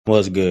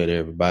What's good,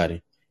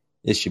 everybody?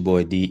 It's your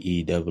boy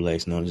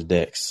DEXX, known as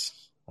Dex.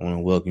 I want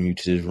to welcome you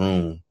to this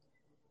room.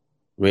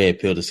 Red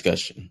pill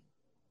discussion.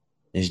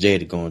 It's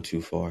Jada going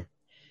too far.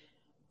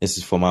 This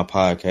is for my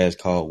podcast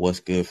called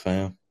What's Good,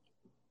 Fam.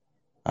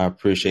 I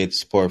appreciate the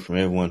support from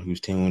everyone who's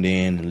tuned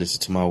in and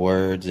listened to my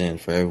words, and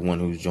for everyone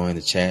who's joined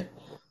the chat.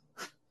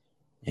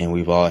 And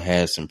we've all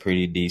had some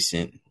pretty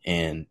decent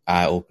and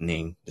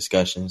eye-opening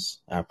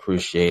discussions. I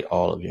appreciate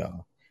all of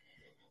y'all.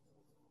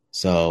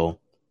 So,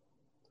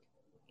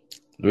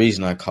 the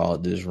reason I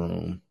called this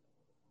room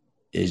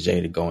is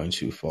Jada going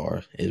too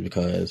far is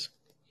because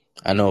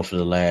I know for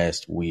the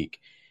last week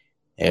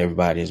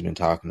everybody has been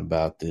talking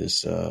about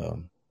this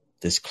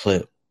this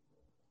clip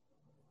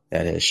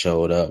that has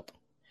showed up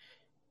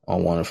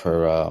on one of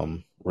her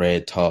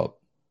red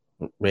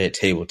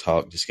table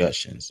talk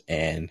discussions,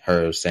 and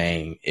her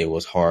saying it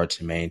was hard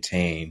to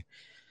maintain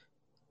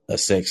a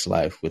sex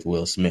life with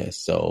Will Smith.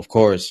 So of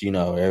course,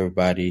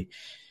 everybody,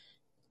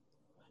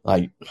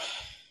 like,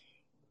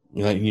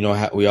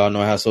 how we all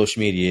know how social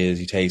media is.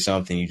 You take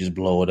something, you just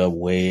blow it up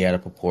way out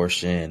of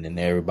proportion, and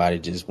everybody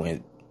just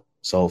went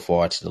so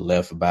far to the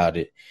left about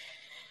it.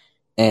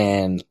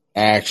 And I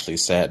actually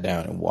sat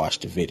down and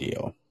watched the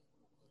video.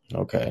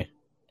 Okay.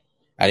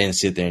 I didn't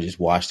sit there and just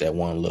watch that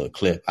one little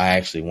clip. I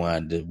actually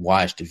wanted to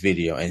watch the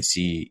video and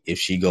see if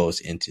she goes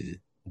into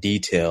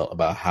detail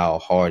about how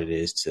hard it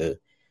is to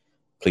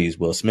please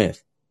Will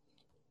Smith.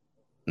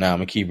 Now, I'm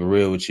going to keep it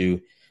real with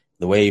you.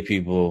 The way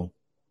people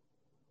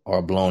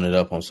are blowing it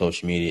up on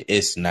social media,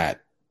 it's not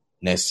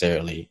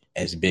necessarily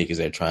as big as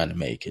they're trying to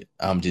make it.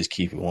 I'm just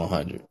keeping it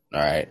 100.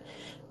 All right.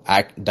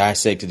 I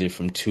dissected it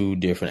from two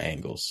different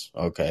angles.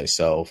 Okay.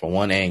 So from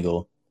one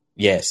angle,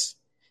 yes,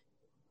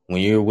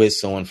 when you're with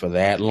someone for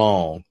that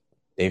long,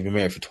 they've been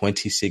married for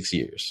 26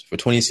 years. For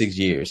 26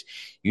 years,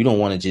 you don't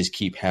want to just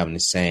keep having the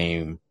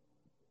same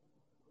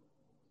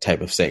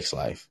type of sex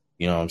life.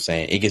 You know what I'm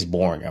saying? It gets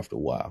boring after a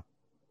while.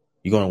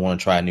 You're going to want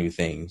to try new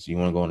things. You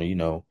want to go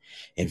to,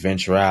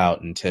 adventure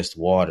out and test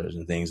waters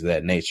and things of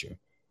that nature.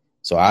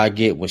 So I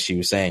get what she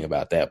was saying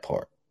about that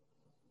part.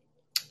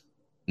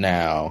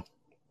 Now,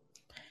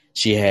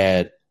 she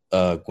had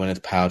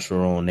Gwyneth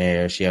Paltrow on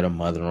there. She had her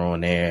mother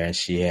on there. And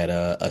she had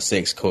a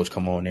sex coach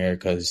come on there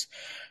because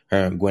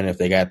her and Gwyneth,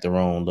 they got their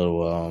own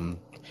little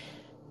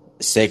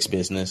sex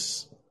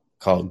business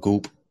called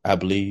Goop, I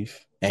believe.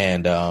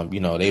 And,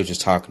 they were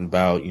just talking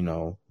about,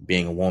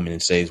 being a woman in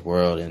today's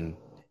world and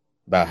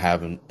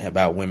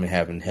about women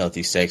having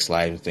healthy sex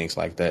lives and things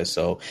like that.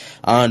 So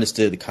I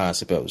understood the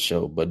concept of the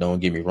show, but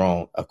don't get me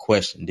wrong, a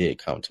question did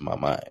come to my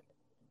mind.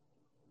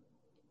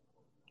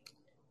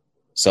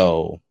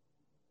 So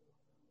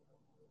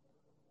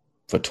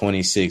for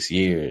 26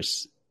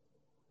 years,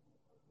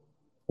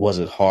 was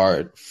it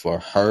hard for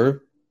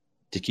her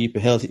to keep a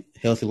healthy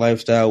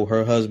lifestyle with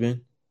her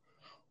husband?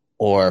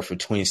 Or for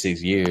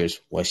 26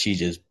 years, was she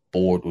just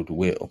bored with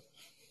Will?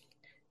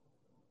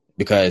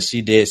 Because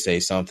she did say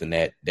something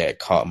that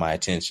caught my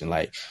attention.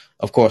 Like,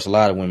 of course, a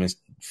lot of women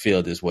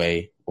feel this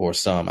way, or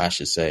some, I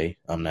should say.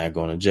 I'm not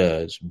going to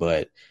judge,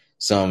 but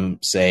some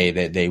say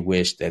that they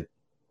wish that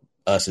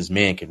us as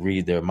men could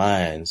read their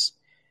minds.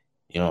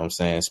 You know what I'm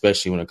saying?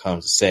 Especially when it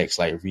comes to sex,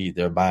 like read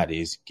their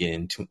bodies,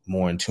 get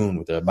more in tune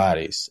with their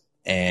bodies.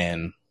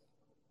 And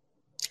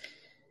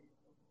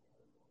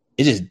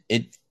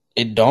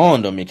it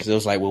dawned on me because it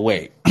was like, well,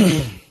 wait.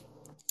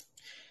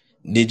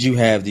 Did you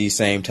have these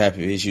same type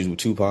of issues with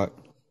Tupac?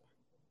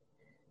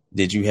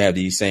 Did you have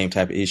these same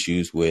type of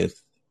issues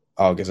with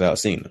August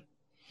Alsina?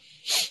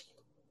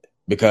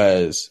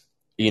 Because,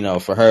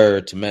 for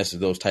her to mess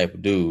with those type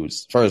of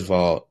dudes, first of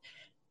all,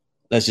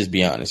 let's just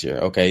be honest here,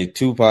 okay?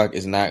 Tupac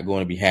is not going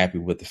to be happy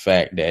with the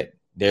fact that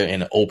they're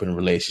in an open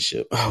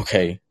relationship,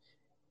 okay?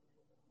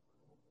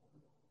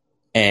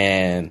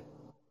 And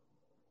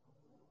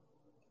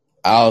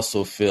I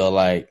also feel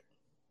like,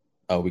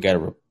 we got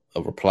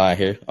a reply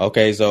here.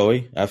 Okay,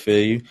 Zoe, I feel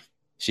you.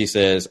 She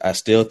says, I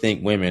still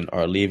think women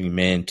are leaving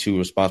men too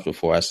responsible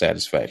for our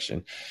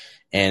satisfaction.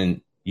 And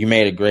you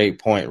made a great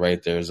point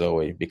right there,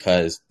 Zoe,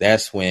 because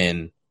that's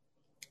when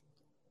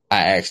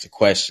I asked the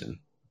question.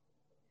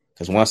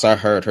 Because once I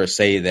heard her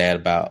say that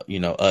about,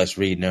 us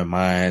reading their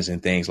minds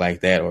and things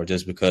like that, or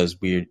just because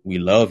we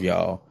love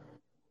y'all,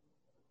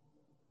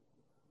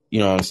 you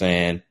know what I'm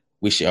saying?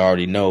 We should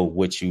already know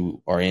what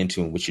you are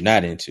into and what you're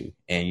not into.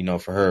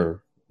 And, for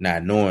her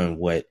not knowing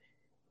what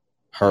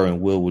her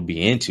and Will would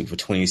be into for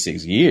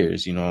 26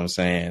 years, you know what I'm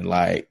saying?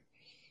 Like,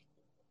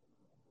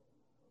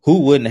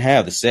 who wouldn't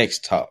have the sex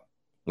talk?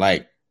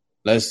 Like,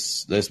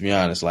 let's be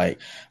honest. Like,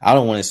 I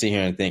don't want to sit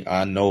here and think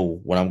I know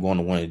what I'm going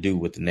to want to do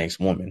with the next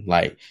woman.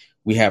 Like,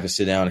 we have to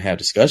sit down and have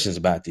discussions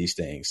about these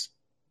things.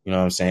 You know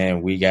what I'm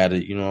saying? We got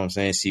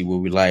to, see what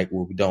we like,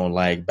 what we don't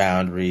like,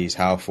 boundaries,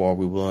 how far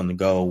we're willing to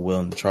go,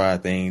 willing to try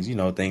things,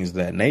 things of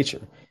that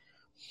nature.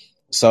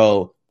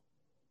 So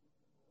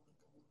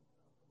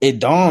it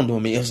dawned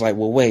on me. It was like,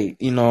 well, wait,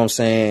 you know what I'm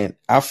saying?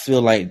 I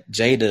feel like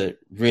Jada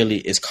really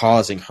is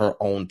causing her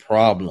own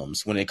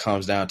problems when it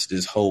comes down to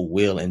this whole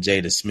Will and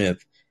Jada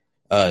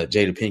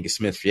Pinkett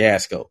Smith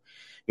fiasco.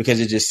 because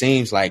it just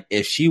seems like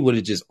if she would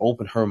have just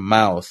opened her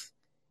mouth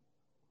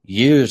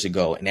years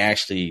ago and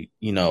actually,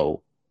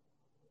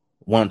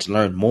 wanted to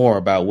learn more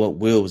about what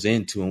Will was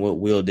into and what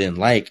Will didn't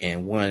like,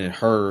 and wanted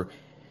her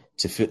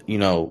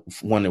to,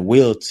 wanted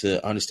Will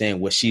to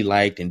understand what she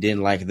liked and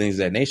didn't like and things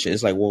of that nature.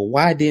 It's like, well,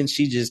 why didn't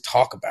she just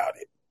talk about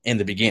it in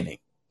the beginning?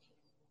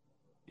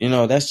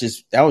 That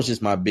was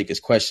just my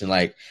biggest question.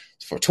 Like,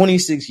 for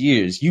 26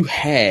 years, you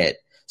had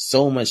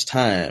so much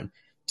time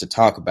to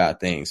talk about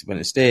things, but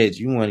instead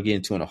you want to get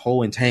into a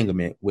whole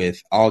entanglement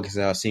with August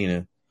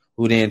Alsina,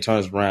 who then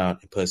turns around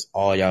and puts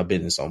all y'all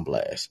business on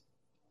blast.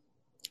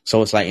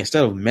 So it's like,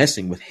 instead of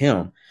messing with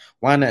him,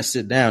 why not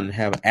sit down and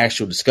have an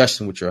actual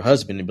discussion with your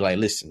husband and be like,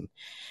 listen,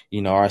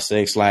 our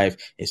sex life,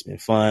 it's been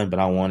fun, but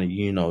I want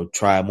to,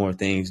 try more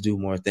things, do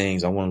more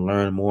things. I want to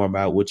learn more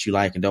about what you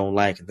like and don't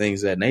like and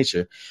things of that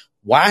nature.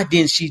 Why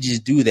didn't she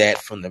just do that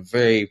from the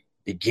very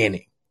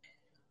beginning?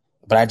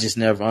 But I just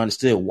never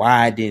understood,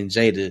 why didn't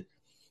Jada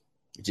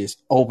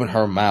just open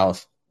her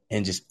mouth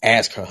and just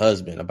ask her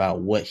husband about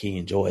what he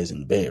enjoys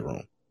in the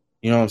bedroom?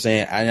 You know what I'm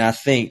saying? And I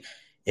think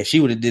if she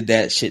would have did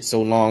that shit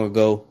so long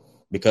ago,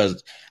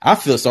 because I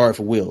feel sorry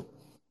for Will.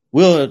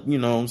 Will, you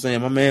know what I'm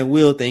saying? My man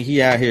Will think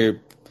he out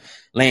here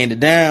laying it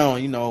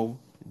down,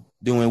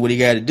 doing what he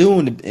got to do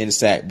in the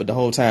sack. But the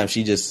whole time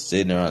she just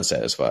sitting there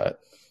unsatisfied.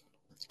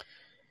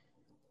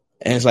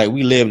 And it's like,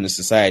 we live in a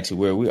society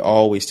where we're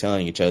always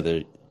telling each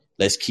other,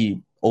 let's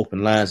keep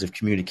open lines of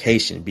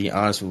communication, be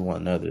honest with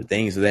one another,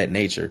 things of that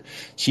nature.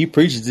 She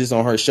preaches this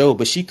on her show,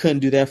 but she couldn't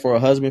do that for her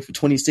husband for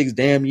 26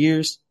 damn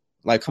years.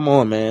 Like, come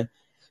on, man.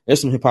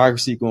 There's some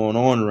hypocrisy going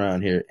on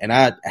around here. And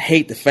I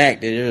hate the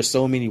fact that there are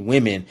so many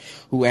women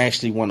who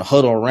actually want to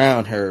huddle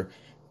around her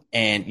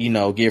and,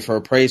 give her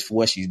praise for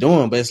what she's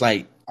doing. But it's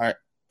like,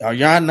 are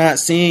y'all not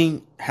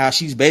seeing how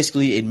she's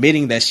basically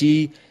admitting that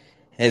she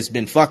has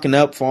been fucking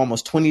up for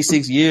almost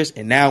 26 years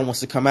and now wants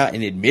to come out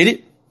and admit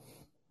it?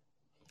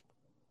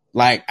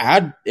 Like,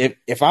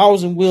 if I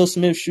was in Will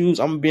Smith's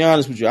shoes, I'm gonna be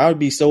honest with you, I would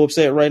be so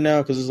upset right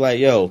now, because it's like,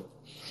 yo,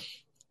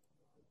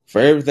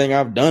 for everything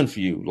I've done for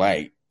you,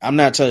 like, I'm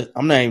not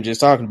even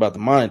just talking about the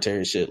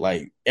monetary shit,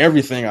 like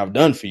everything I've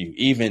done for you,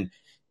 even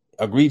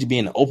agreed to be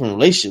in an open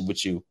relationship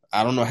with you.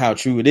 I don't know how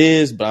true it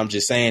is, but I'm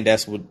just saying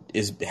that's what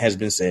has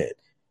been said.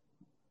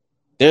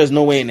 There's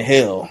no way in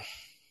hell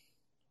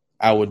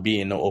I would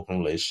be in no open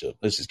relationship.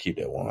 Let's just keep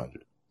that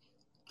 100.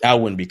 I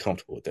wouldn't be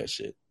comfortable with that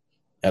shit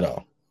at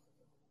all.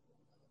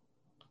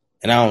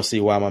 And I don't see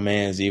why my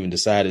man's even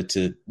decided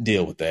to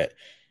deal with that.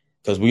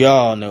 Because we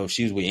all know if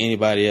she was with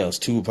anybody else,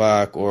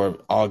 Tupac or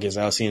August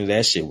Alsina,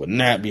 that shit would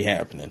not be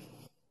happening.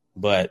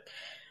 But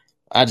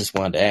I just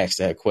wanted to ask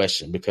that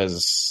question,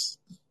 because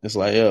it's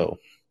like, yo,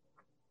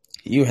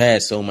 you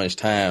had so much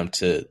time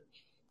to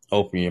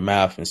open your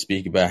mouth and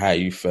speak about how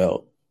you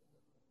felt.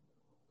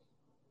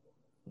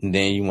 And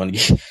then you want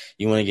to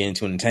get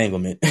into an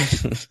entanglement.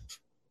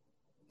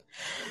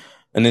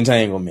 An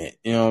entanglement,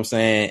 you know what I'm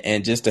saying?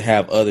 And just to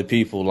have other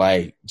people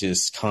like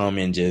just come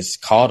and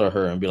just coddle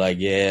her and be like,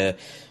 yeah,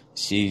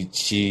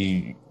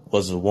 she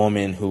was a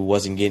woman who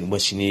wasn't getting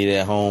what she needed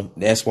at home.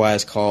 That's why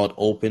it's called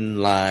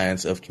open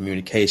lines of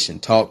communication.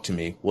 Talk to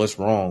me. What's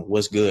wrong?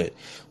 What's good?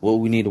 What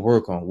we need to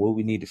work on? What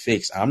we need to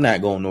fix? I'm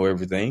not going to know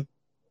everything.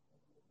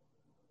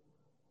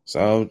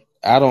 So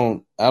I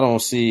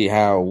don't see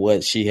how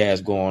what she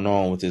has going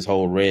on with this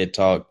whole red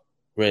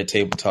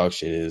table talk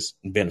shit is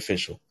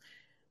beneficial.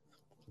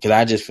 Because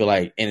I just feel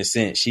like, in a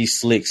sense, she's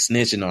slick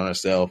snitching on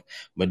herself,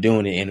 but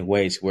doing it in a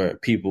way to where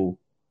people,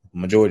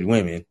 majority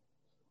women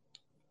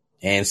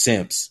and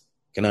simps,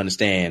 can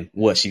understand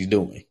what she's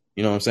doing.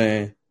 You know what I'm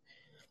saying?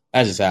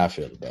 That's just how I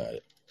feel about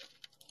it.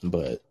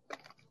 But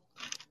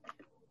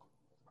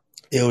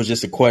it was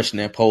just a question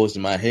that posed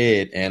in my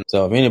head. And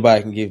so if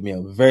anybody can give me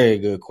a very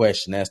good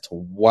question as to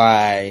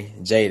why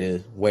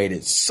Jada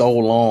waited so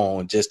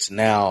long just to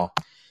now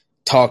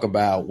talk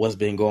about what's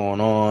been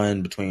going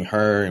on between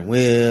her and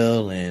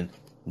Will and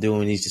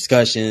doing these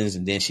discussions,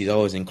 and then she's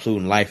always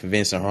including life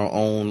events in her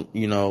own,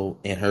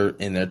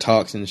 in their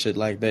talks and shit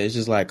like that. It's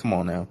just like, come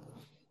on now.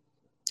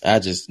 I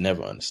just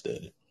never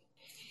understood it.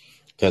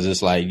 Because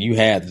it's like, you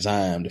had the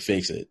time to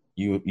fix it.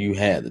 You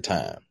had the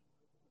time.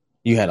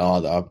 You had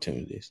all the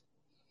opportunities.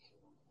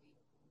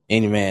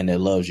 Any man that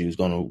loves you is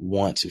going to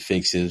want to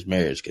fix his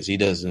marriage, because he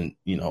doesn't,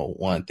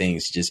 want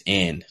things to just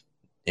end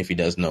if he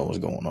doesn't know what's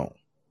going on.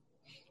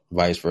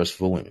 Vice versa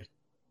for women.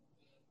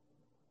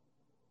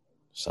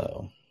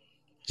 So,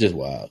 just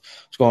wild.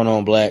 What's going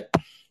on, Black?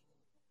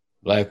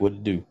 Black, what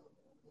it do?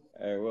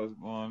 Hey, what's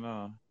going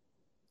on?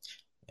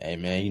 Hey,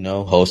 man,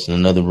 hosting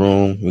another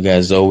room. We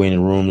got Zoe in the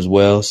room as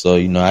well. So,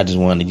 I just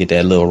wanted to get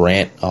that little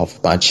rant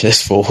off my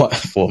chest for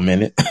a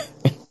minute.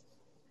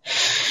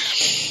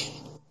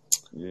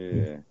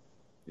 Yeah,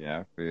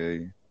 I feel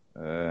you.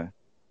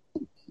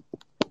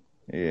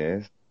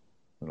 It's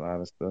a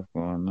lot of stuff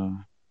going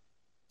on.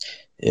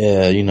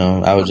 Yeah,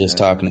 I was just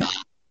talking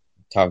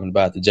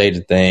about the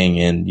Jada thing,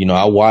 and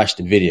I watched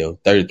the video,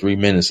 33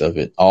 minutes of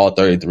it, all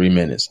 33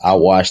 minutes. I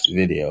watched the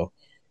video.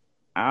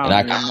 I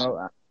don't even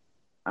know.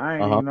 I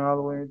ain't Uh-huh. even all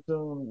the way in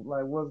tune.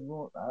 Like what's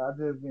going? I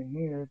just been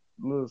hearing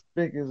little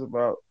spickers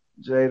about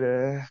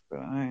Jada, but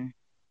I ain't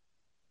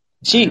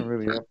She,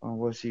 really up on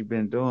what she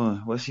been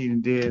doing. What she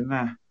did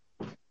now.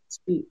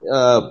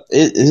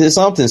 it's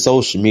something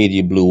social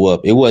media blew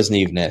up. It wasn't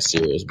even that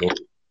serious, but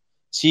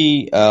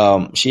she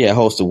had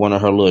hosted one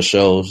of her little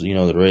shows,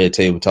 the Red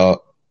Table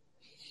Talk,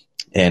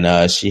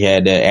 and she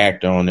had that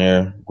actor on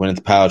there,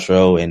 Gwyneth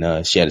Paltrow,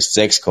 and she had a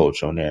sex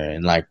coach on there,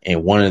 and like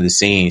in one of the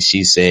scenes,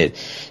 she said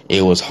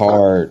it was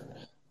hard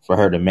for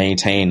her to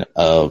maintain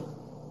a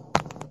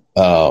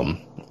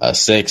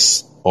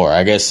sex, or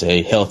I guess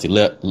a healthy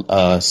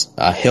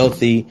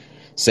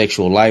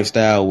sexual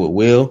lifestyle with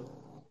Will,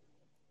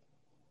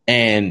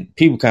 and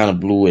people kind of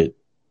blew it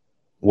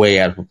way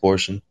out of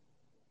proportion.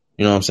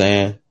 You know what I'm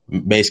saying?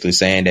 Basically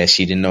saying that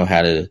she didn't know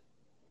how to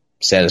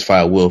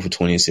satisfy Will for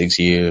 26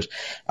 years.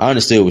 I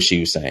understood what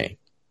she was saying.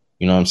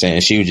 You know what I'm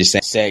saying? She was just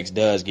saying sex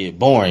does get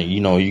boring.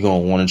 You're going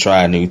to want to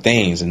try new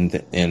things and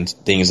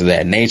things of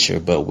that nature.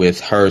 But with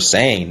her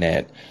saying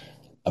that,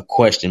 a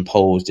question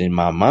posed in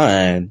my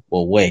mind,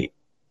 well, wait,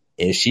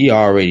 if she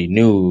already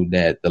knew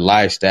that the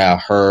lifestyle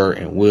her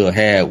and Will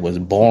had was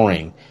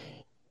boring,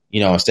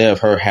 instead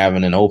of her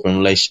having an open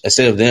relationship,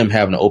 instead of them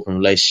having an open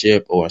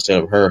relationship, or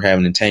instead of her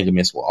having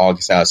entanglements with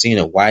August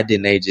Alsina, why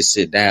didn't they just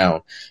sit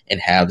down and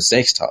have the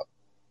sex talk?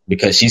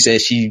 Because she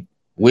said she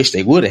wished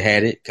they would have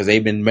had it because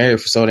they've been married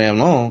for so damn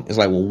long. It's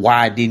like, well,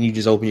 why didn't you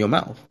just open your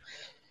mouth?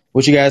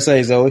 What you guys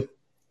say, Zoe?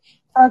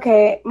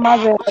 Okay, my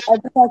bad. I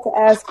just had to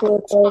ask real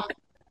quick.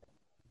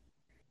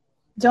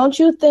 Don't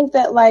you think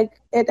that like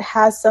it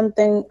has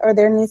something, or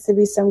there needs to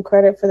be some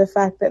credit for the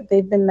fact that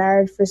they've been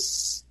married for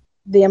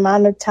the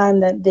amount of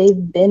time that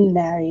they've been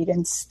married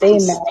and stay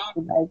married?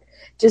 Like,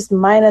 just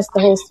minus the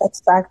whole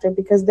sex factor,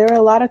 because there are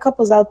a lot of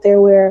couples out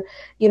there where,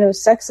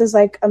 sex is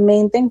like a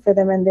main thing for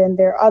them, and then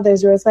there are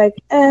others where it's like,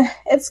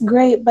 it's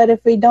great, but if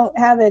we don't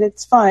have it,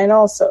 it's fine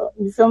also.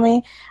 You feel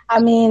me? I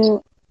mean,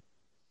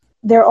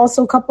 there are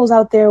also couples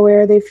out there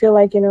where they feel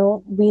like,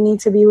 we need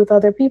to be with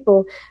other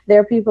people. There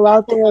are people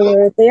out there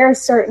where they're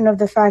certain of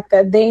the fact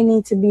that they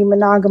need to be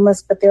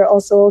monogamous, but they're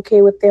also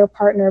okay with their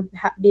partner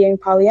being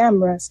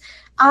polyamorous.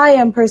 I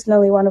am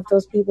personally one of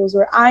those people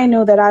where I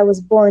know that I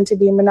was born to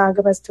be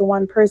monogamous to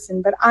one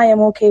person, but I am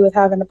okay with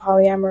having a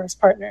polyamorous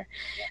partner.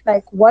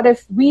 Like, what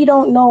if we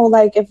don't know,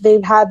 like, if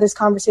they've had this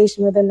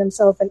conversation within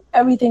themselves, and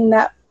everything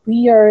that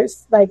we are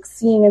like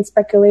seeing and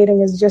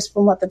speculating is just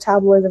from what the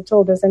tabloids have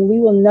told us, and we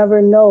will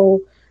never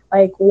know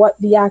like what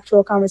the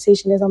actual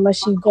conversation is unless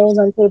she goes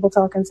on Table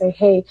Talk and say,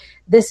 hey,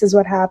 this is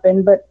what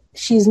happened. But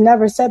she's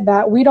never said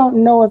that. We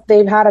don't know if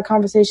they've had a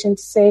conversation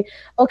to say,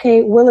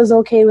 okay, Will is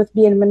okay with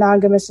being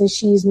monogamous and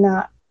she's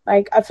not.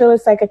 Like, I feel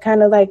it's like a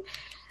kind of like,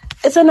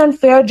 it's an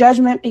unfair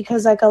judgment,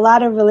 because like a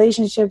lot of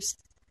relationships,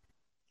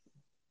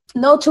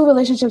 no two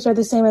relationships are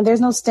the same, and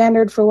there's no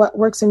standard for what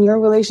works in your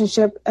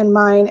relationship and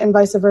mine and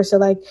vice versa.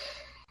 Like,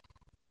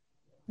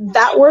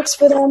 that works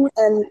for them,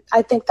 and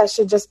I think that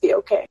should just be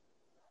okay.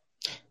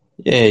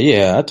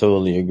 Yeah, I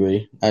totally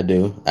agree. I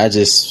do. That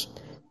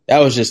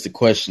was just the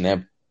question that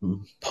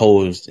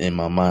posed in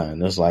my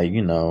mind. It was like,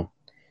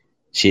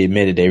 she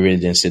admitted they really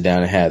didn't sit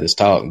down and have this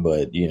talk,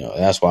 but,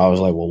 that's why I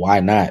was like, well, why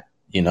not?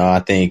 I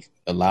think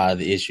a lot of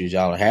the issues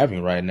y'all are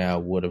having right now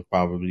would have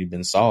probably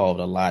been solved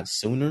a lot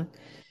sooner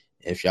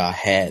if y'all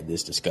had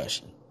this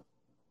discussion.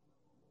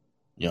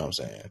 You know what I'm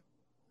saying?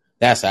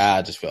 That's how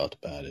I just felt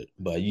about it.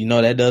 But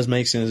that does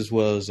make sense as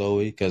well,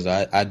 Zoe, because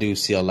I do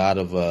see a lot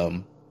of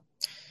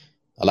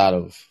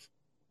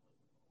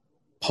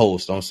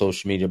posts on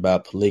social media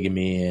about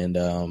polygamy, and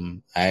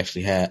I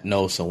actually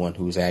know someone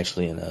who's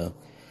actually in a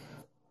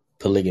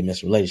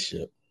polygamous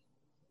relationship.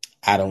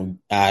 I'm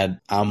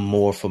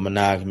more for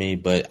monogamy,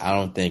 but I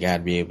don't think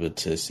I'd be able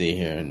to sit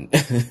here and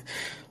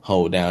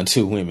hold down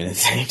two women at the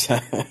same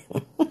time.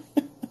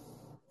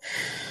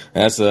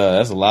 That's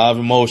a lot of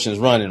emotions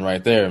running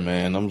right there,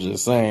 man. I'm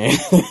just saying.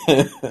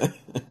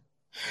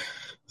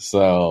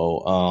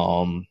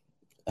 So,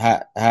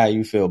 how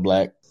you feel,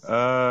 Black?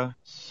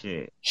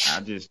 Shit.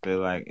 I just feel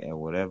like at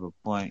whatever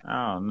point,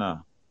 I don't know,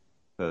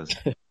 because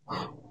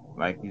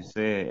like you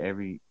said,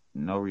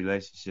 no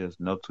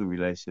two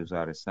relationships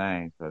are the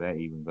same. So that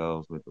even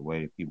goes with the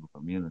way that people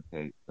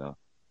communicate. So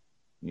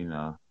you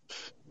know,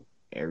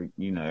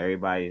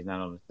 everybody is not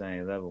on the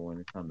same level when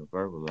it comes to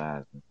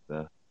verbalizing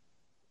stuff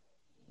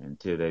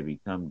until they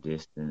become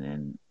distant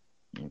and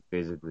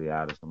physically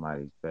out of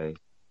somebody's face.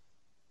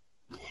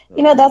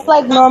 So That's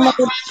like normally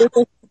the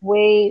biggest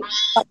way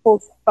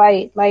couples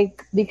fight,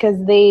 like,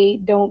 because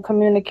they don't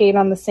communicate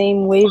on the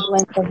same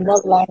wavelength of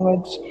love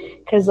language.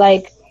 Because,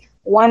 like,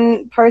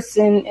 one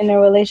person in a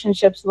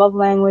relationship's love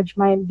language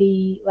might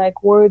be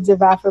like words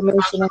of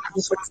affirmation and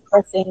just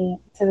expressing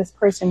to this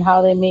person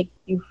how they make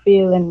you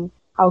feel and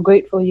how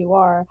grateful you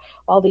are,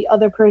 while the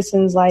other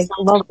person's like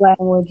love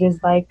language is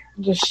like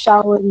just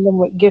showering them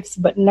with gifts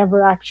but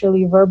never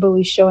actually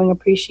verbally showing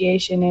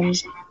appreciation. And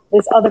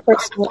this other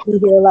person will be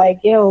here like,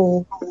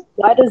 yo,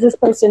 why does this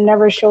person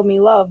never show me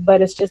love?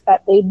 But it's just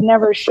that they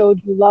never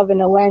showed you love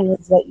in a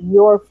language that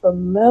you're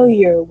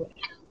familiar with.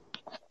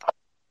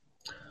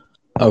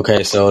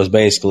 Okay, so it's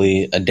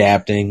basically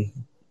adapting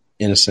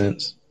in a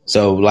sense.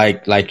 So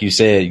like you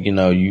said,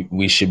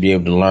 we should be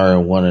able to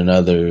learn one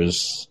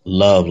another's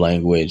love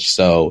language.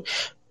 So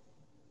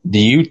do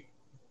you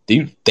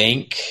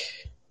think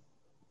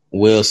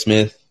Will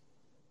Smith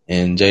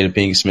and Jada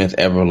Pinkett Smith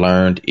ever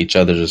learned each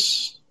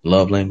other's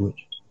love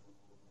language?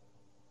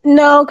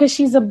 No, because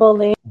she's a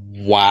bully.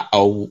 Wow.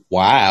 Oh,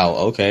 wow.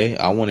 Okay.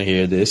 I want to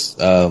hear this.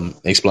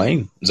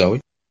 Explain,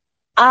 Zoe.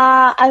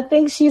 I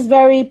think she's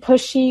very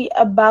pushy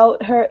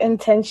about her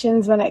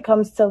intentions when it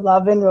comes to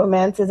love and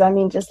romances. I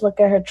mean, just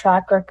look at her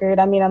track record.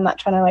 I mean, I'm not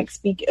trying to like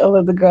speak ill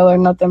of the girl or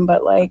nothing,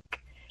 but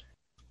like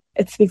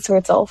it speaks for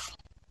itself.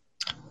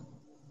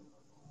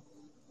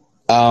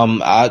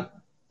 I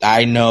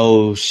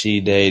know she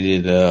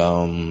dated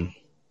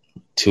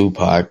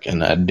Tupac,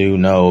 and I do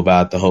know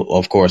about the whole.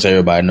 Of course,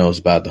 everybody knows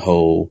about the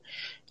whole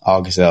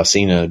August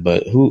Alsina,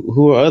 but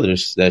who are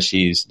others that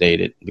she's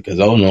dated? Because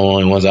those are the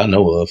only ones I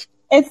know of.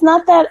 It's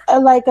not that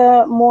like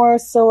a more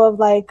so of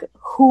like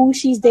who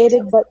she's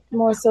dated, but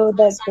more so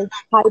that the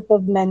type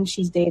of men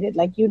she's dated.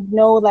 Like,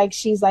 like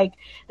she's like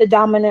the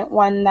dominant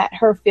one, that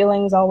her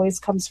feelings always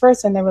comes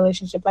first in the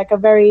relationship, like a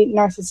very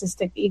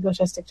narcissistic,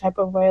 egotistic type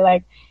of way.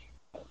 Like,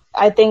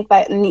 I think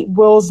that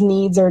Will's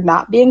needs are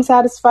not being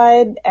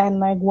satisfied, and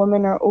like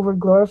women are over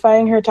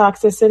glorifying her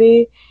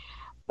toxicity.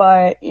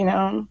 But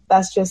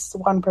that's just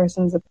one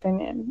person's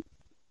opinion.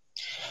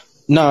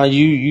 No,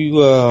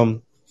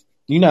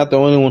 you're not the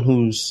only one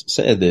who's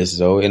said this,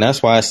 though. And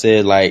that's why I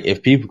said, like,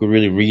 if people could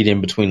really read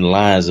in between the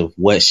lines of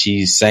what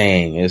she's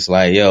saying, it's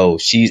like, yo,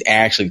 she's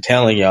actually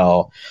telling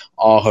y'all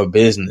all her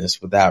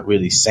business without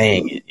really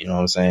saying it. You know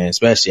what I'm saying?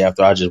 Especially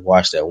after I just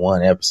watched that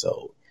one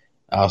episode.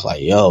 I was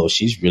like, yo,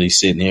 she's really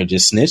sitting here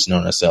just snitching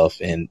on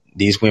herself. And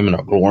these women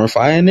are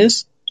glorifying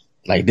this?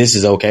 Like, this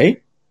is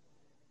okay?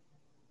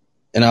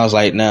 And I was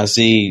like, now,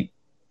 see,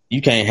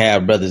 you can't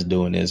have brothers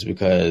doing this,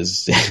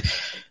 because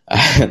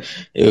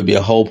it would be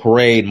a whole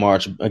parade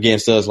march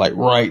against us, like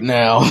right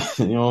now.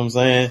 You know what I'm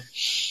saying?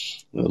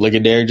 Look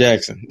at Derrick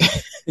Jackson.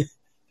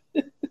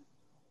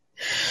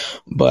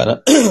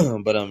 But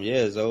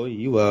yeah, Zoe,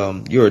 you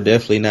are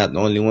definitely not the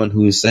only one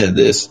who said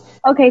this.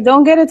 Okay,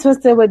 don't get it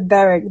twisted with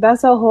Derrick.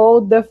 That's a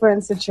whole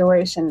different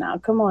situation now.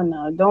 Come on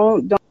now,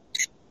 don't.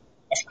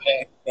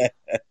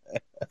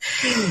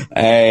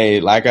 Hey,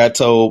 like I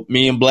told,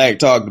 me and Black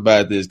talked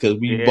about this because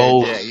we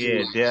both.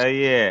 We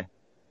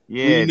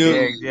knew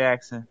Derrick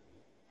Jackson.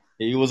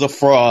 He was a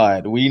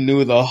fraud. We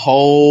knew the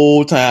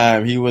whole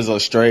time he was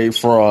a straight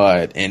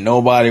fraud, and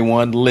nobody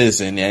wanted to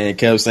listen, and it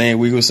kept saying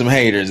we were some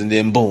haters, and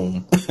then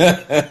boom.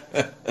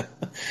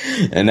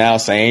 And now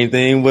same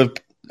thing with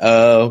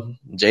Jada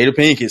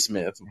Pinkett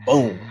Smith.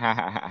 Boom.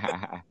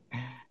 I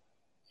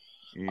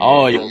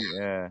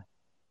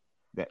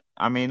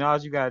mean, all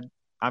you got.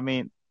 I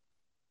mean,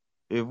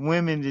 if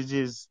women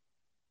just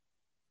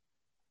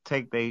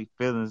take their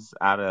feelings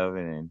out of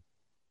it and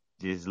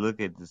just look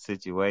at the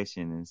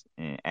situation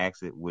and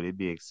ask it, would it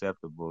be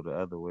acceptable the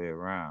other way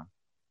around?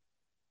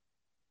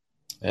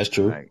 That's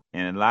true.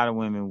 And a lot of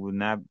women would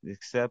not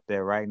accept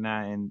that right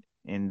now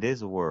in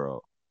this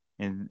world,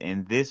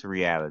 in this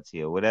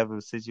reality, or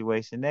whatever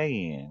situation they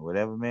in,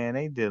 whatever man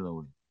they dealing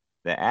with.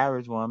 The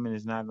average woman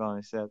is not going to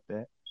accept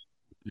that,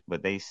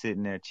 but they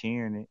sitting there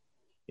cheering it.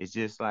 It's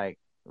just like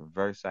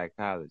reverse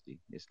psychology.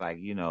 It's like,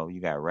 you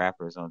got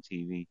rappers on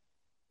TV.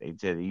 They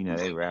tell you,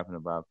 they rapping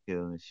about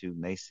killing and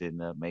shooting. They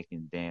sitting up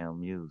making damn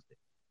music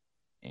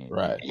and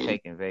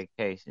taking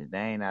vacations. They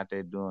ain't out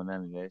there doing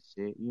none of that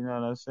shit. You know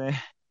what I'm saying?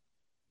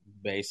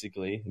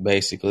 Basically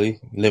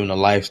living a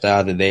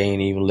lifestyle that they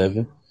ain't even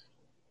living.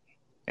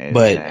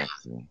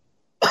 Exactly.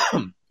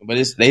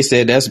 But they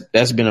said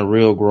that's been a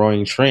real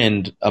growing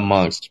trend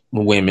amongst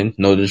women.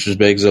 No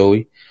disrespect,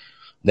 Zoe,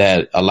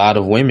 that a lot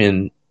of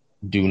women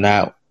do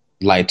not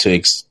like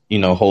to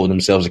hold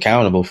themselves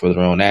accountable for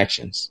their own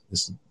actions.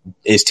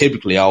 It's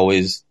typically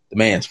always the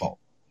man's fault.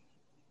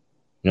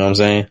 You know what I'm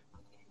saying?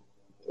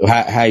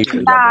 How you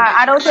feel about that?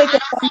 I don't take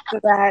offense to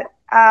that.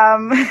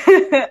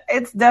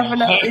 It's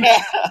definitely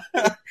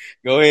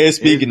Go ahead,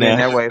 speaking now. It's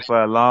been that way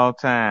for a long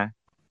time.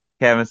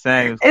 Kevin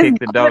Samuels kicked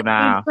the door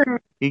down.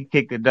 He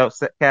kicked the door.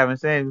 Kevin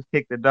Samuels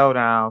kicked the door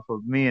down for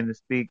men to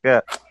speak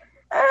up.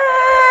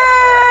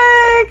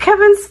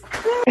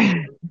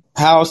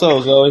 How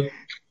so, Zoe?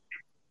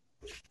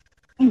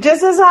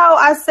 Just as how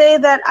I say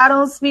that I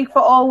don't speak for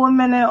all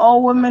women and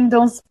all women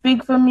don't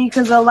speak for me,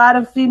 because a lot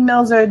of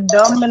females are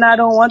dumb and I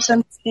don't want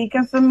them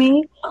speaking for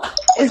me.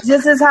 It's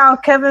just as how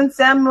Kevin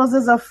Samuels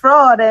is a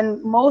fraud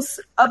and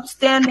most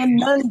upstanding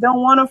men don't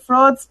want a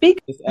fraud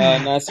speaker.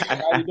 Nasir,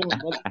 how you doing,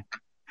 brother?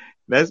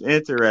 That's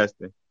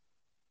interesting.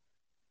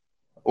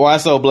 Why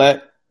so,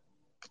 Black?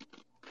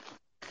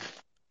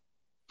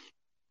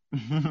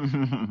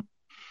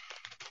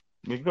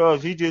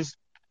 Because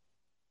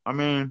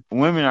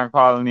women are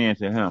calling in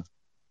to him,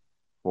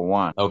 for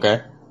one.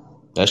 Okay,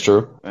 that's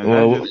true. And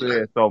that just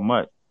says so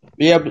much.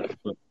 Yeah.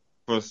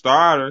 For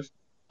starters,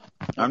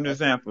 I'm just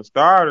saying,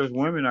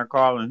 women are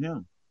calling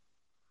him.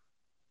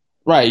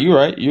 Right, you're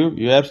right.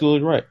 You're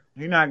absolutely right.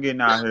 He not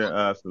getting out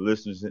here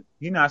soliciting.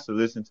 He not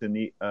soliciting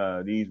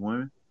these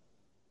women.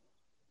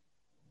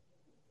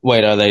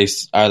 Wait, are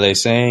they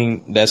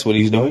saying that's what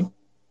he's doing?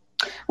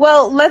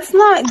 Well, let's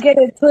not get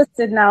it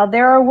twisted now.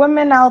 There are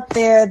women out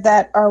there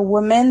that are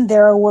women.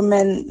 There are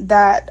women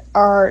that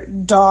are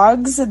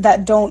dogs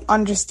that don't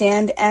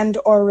understand and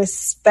or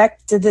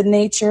respect the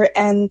nature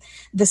and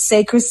the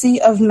sacredcy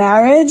of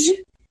marriage.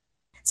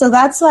 So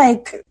that's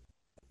like,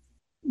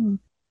 I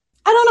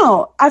don't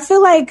know. I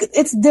feel like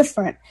it's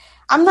different.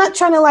 I'm not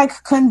trying to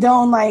like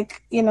condone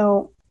like,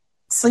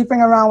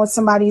 sleeping around with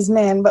somebody's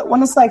man, but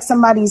when it's like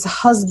somebody's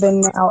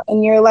husband now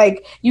and you're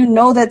like,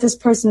 that this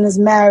person is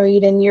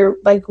married and you're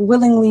like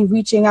willingly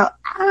reaching out.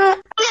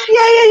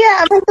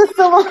 Yeah.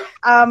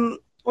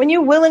 When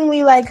you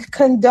willingly like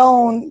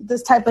condone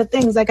this type of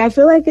things, like I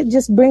feel like it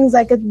just brings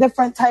like a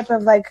different type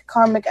of like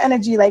karmic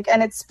energy, like,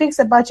 and it speaks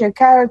about your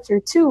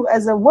character too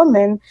as a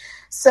woman.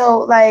 So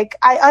like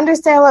I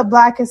understand what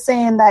Black is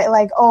saying, that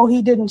like, oh,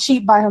 he didn't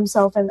cheat by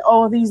himself and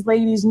oh, these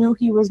ladies knew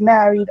he was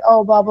married,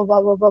 oh, blah blah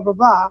blah blah blah blah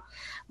blah.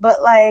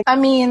 But like, I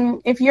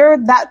mean, if you're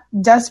that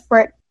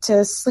desperate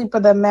to sleep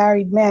with a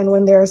married man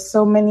when there are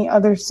so many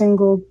other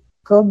single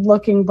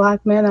good-looking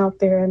Black men out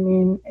there, I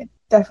mean, it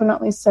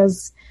definitely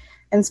says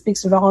and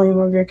speaks volume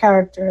of your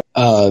character.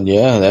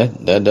 Yeah,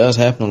 that does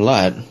happen a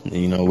lot.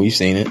 We've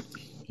seen it.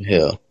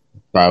 Hell,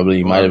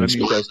 probably might have.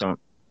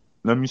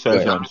 Let me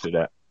say something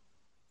to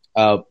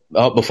that.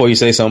 Before you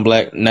say something,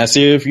 Black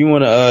Nasir, if you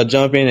want to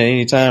jump in at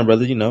any time,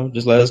 brother,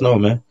 just let us know,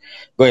 man.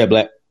 Go ahead,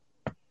 Black.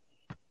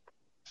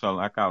 So,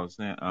 like I was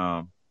saying,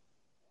 I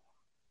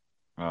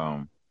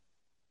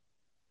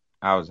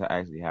was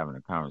actually having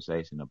a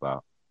conversation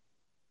about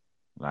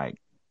like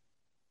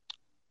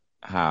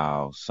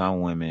how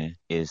some women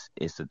it's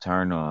a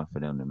turn on for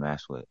them to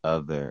mess with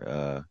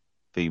other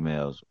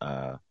females,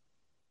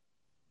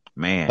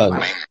 man.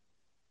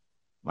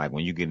 Like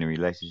when you get in a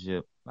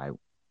relationship, like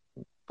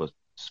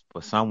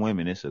for some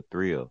women it's a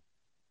thrill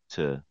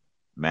to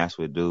mess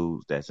with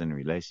dudes that's in a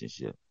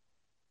relationship.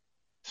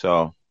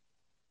 So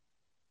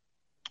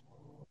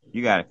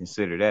you got to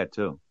consider that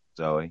too,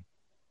 Zoe.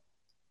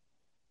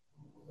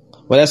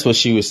 Well, that's what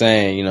she was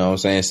saying. You know what I'm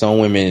saying? Some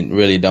women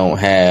really don't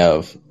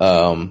have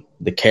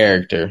the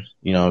character,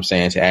 you know what I'm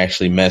saying, to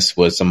actually mess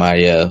with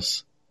somebody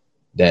else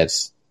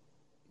that's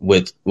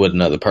with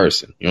another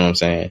person. You know what I'm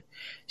saying?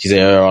 She said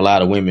there are a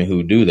lot of women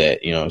who do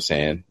that, you know what I'm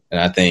saying? And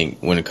I think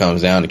when it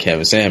comes down to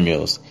Kevin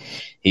Samuels,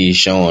 he's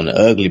showing the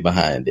ugly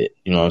behind it.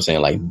 You know what I'm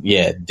saying? Like,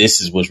 yeah, this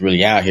is what's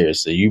really out here.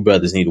 So you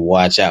brothers need to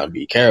watch out and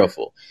be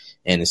careful.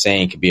 And the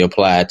same could be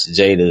applied to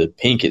Jada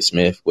Pinkett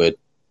Smith with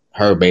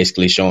her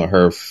basically showing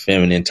her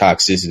feminine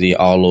toxicity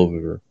all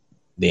over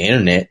the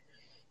internet,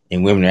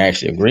 and women are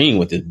actually agreeing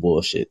with this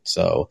bullshit.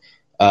 So,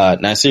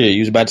 Nasir, you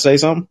was about to say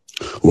something?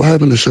 What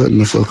happened to shutting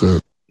the fuck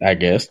up? I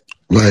guess.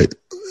 Like,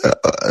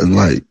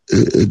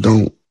 it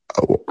don't.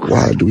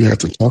 Why do we have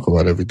to talk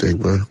about everything,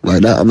 bro?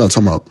 Like, I'm not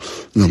talking about,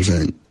 you know what I'm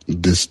saying,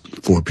 this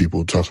four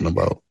people talking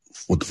about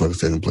what the fuck is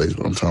taking place,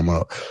 but I'm talking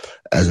about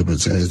as it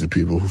pertains to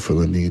people who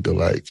feel a need to,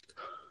 like,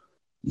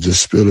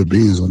 just spill the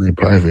beans on their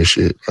private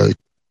shit. Like,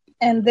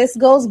 and this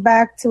goes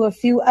back to a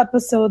few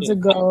episodes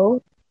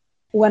ago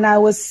when I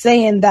was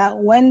saying that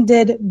when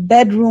did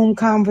bedroom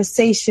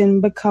conversation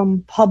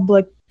become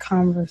public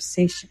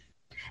conversation?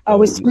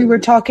 We were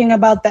talking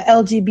about the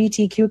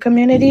LGBTQ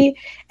community,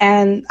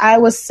 and I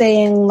was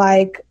saying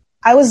like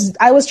I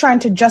was trying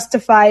to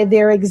justify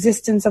their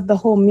existence of the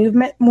whole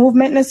movement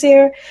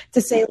Nasir,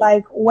 to say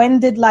like when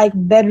did like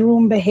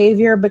bedroom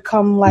behavior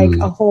become like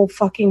a whole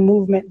fucking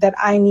movement that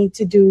I need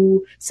to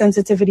do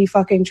sensitivity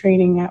fucking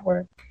training at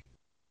work.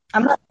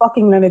 I'm not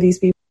fucking none of these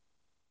people.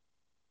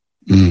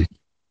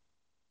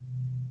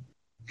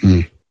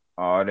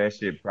 Oh, that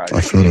shit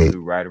probably came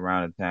through right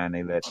around the time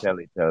they let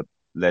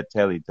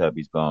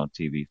Teletubbies go on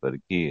TV for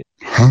the kids.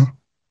 Huh?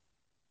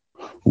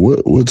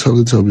 What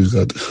Teletubbies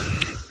got?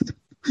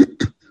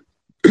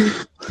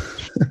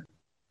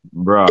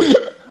 Bro.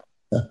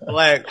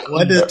 Like,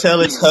 what does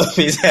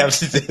Teletubbies have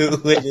to do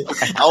with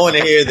it? I want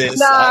to hear this.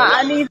 Nah,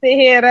 I need to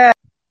hear that.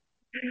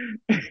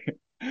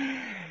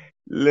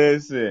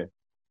 Listen,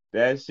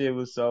 that shit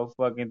was so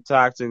fucking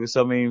toxic with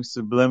so many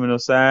subliminal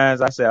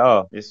signs. I said,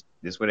 oh, this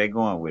where they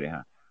going with it,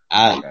 huh?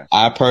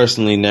 I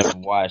personally never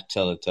watched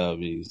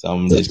Teletubbies.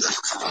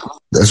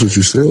 That's what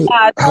you said?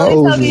 How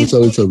old was you when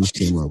Teletubbies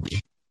came out, bro?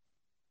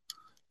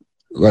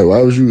 Like,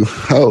 why was you,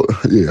 how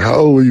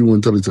old were you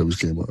when Teletubbies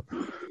came out?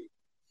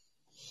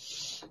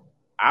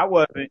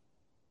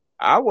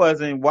 I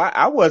wasn't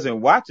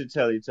watching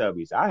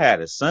Teletubbies. I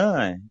had a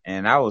son,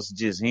 and I was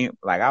just hearing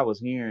like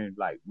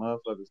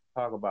motherfuckers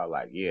talk about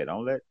like, yeah,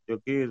 don't let your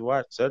kids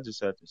watch such and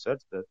such and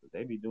such and such.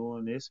 They be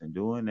doing this and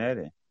doing that,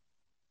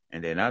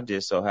 and then I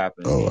just so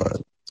happened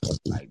to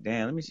like,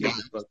 damn, let me see what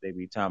the fuck they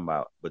be talking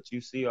about. But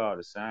you see all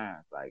the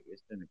signs, like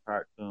it's in the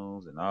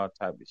cartoons and all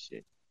type of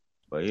shit.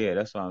 But yeah,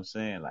 that's what I'm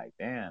saying. Like,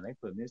 damn, they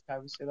putting this type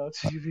of shit on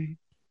TV.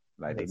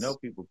 Like, they know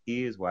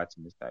kids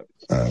watching this type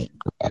of shit.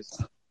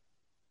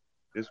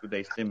 This what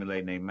they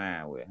stimulating their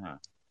mind with, huh?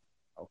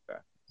 Okay.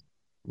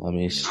 I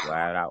mean, It's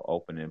wide out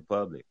open in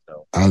public.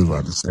 So I was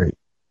about to say,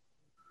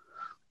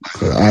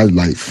 cause I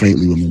like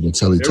faintly remember it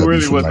Teletubbies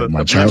really from was like a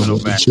my subliminal childhood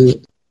and message.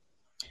 shit.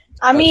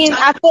 I mean,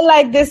 I feel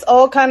like this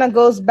all kind of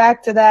goes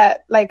back to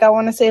that, like, I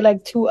want to say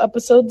like 2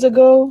 episodes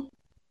ago.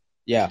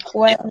 Yeah.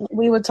 When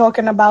we were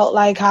talking about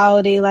like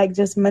how they like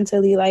just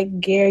mentally like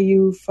gear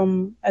you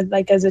from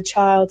like as a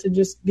child to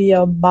just be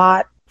a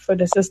bot for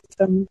the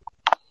system.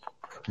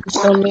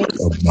 You feel me?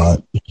 A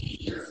bot.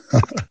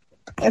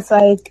 It's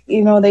like,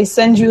 you know, they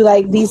send you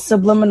like these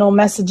subliminal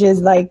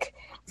messages like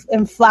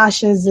in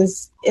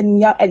flashes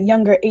at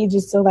younger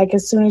ages. So like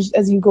as soon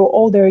as you grow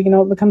older, you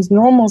know, it becomes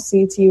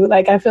normalcy to you.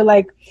 Like I feel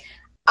like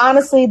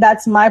honestly,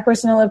 that's my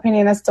personal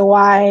opinion as to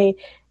why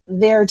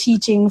they're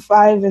teaching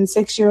 5 and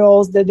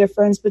 6-year-olds the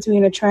difference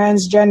between a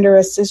transgender,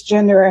 a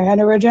cisgender, a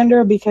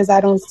heterogender, because I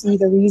don't see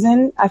the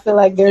reason. I feel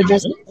like they're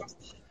just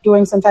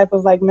doing some type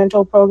of like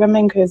mental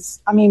programming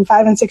because, I mean,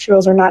 5 and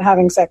 6-year-olds are not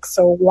having sex,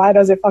 so why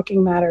does it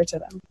fucking matter to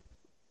them?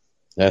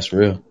 That's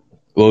real.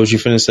 What was you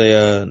finna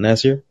say,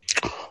 Nasir?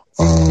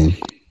 I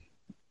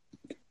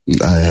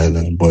had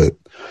them, but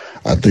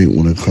I think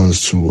when it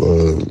comes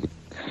to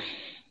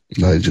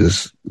like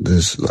just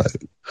this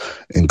like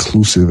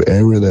inclusive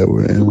era that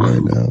we're in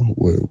right now,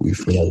 where we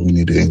feel like we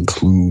need to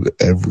include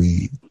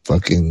every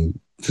fucking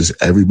just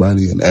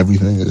everybody and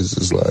everything, is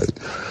just like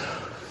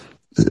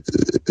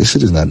this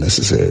shit is not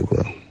necessary,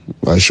 bro.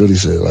 Like Shorty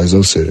said, like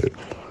Zoe said,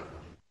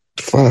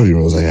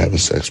 5-year-olds ain't having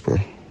sex, bro.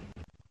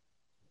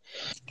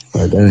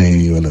 Like that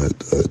ain't even a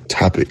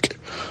topic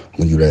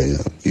when you that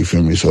young. You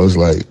feel me? So it's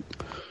like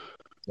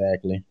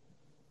Exactly.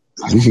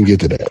 we can get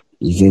to that.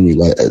 You feel me?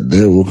 Like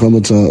there will come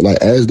a time,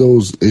 like as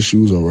those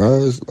issues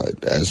arise, like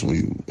that's when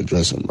you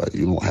address them. Like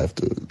you don't have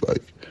to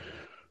like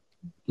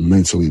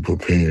mentally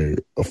prepare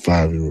a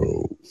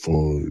 5-year-old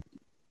for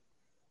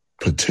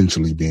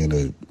potentially being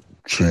a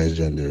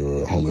transgender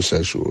or a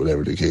homosexual,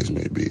 whatever the case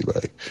may be.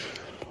 Like,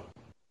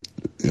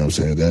 you know what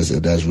I'm saying?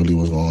 If that's really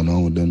what's going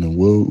on with them, then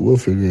we'll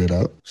figure it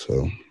out.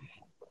 So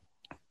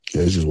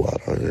yeah, it's just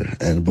wild out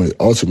here. But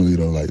ultimately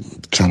though, like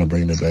kind of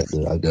bringing it back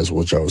to I guess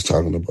what y'all was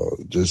talking about,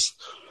 just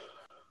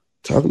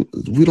talking.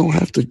 We don't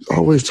have to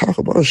always talk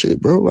about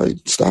shit, bro. Like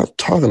stop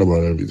talking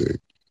about everything.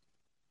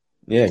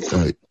 Yeah,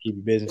 like keep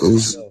your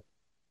business.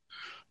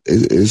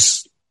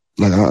 It's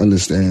like I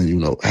understand, you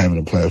know, having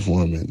a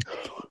platform and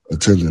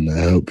attempting to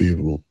help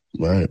people,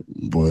 right?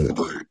 But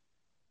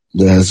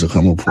there has to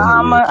come a point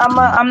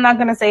I'm not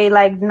gonna say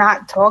like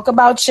not talk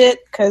about shit,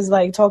 because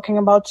like talking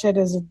about shit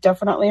is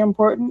definitely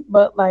important,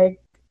 but like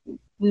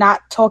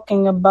not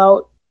talking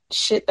about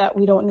shit that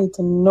we don't need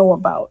to know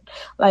about.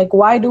 Like,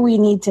 why do we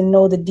need to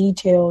know the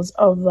details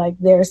of like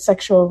their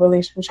sexual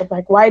relationship?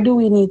 Like, why do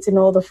we need to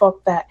know the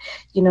fuck that,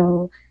 you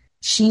know,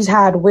 she's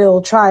had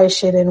Will try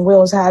shit and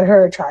Will's had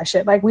her try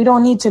shit? Like, we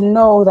don't need to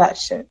know that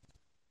shit.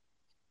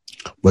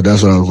 But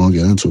that's what I was gonna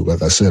get into.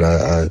 Like I said,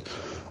 I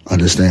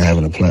understand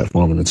having a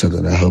platform and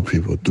attempting to help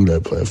people through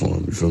that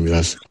platform. You feel me?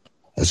 That's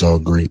all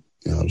great.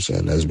 You know what I'm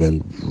saying? That's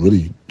been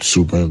really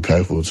super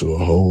impactful to a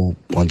whole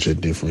bunch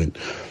of different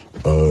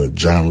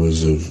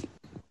genres of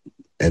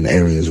and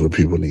areas where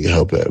people need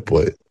help at.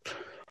 But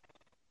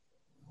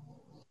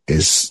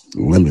it's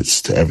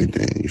limits to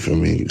everything. You feel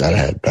me? You gotta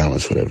have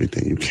balance with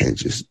everything. You can't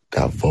just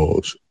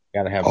divulge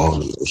all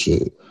of that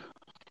shit.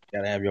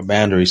 Gotta have your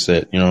boundaries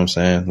set. You know what I'm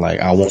saying? Like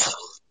I want.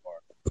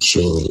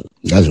 Sure,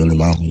 that's really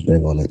my whole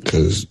thing on it,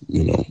 because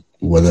you know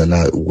whether or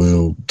not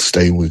Will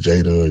stay with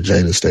Jada or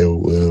Jada stay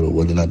with Will, or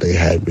whether or not they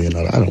have been,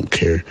 I don't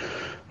care.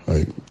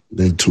 Like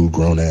they're 2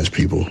 grown ass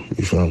people.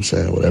 You feel what I'm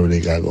saying? Whatever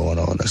they got going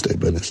on, that's their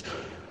business.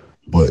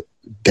 But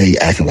they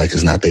acting like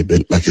it's not their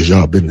business, like it's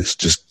y'all business.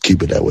 Just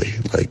keep it that way.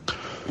 Like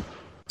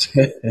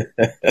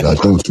y'all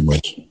doing too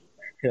much.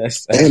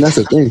 And that's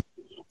the thing.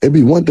 It'd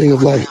be one thing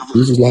if like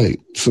this is like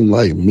some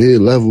like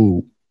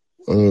mid-level,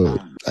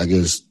 I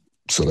guess,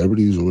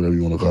 celebrities or whatever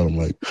you want to call them.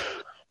 Like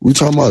we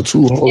talking about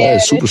 2 whole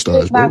ass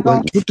superstars, bro.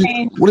 Like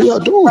what are y'all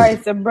doing?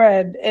 Price of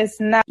bread. It's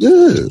not.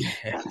 Yeah,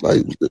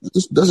 like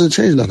this doesn't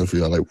change nothing for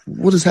y'all. Like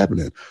what is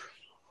happening?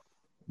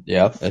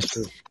 Yeah, that's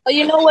true. But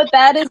you know what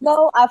that is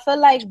though? I feel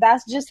like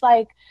that's just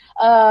like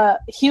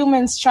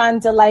humans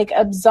trying to like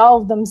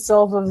absolve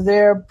themselves of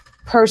their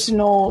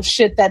personal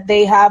shit that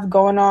they have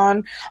going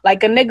on.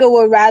 Like a nigga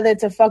would rather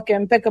to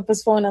fucking pick up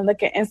his phone and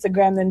look at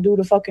Instagram than do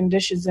the fucking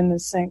dishes in the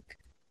sink.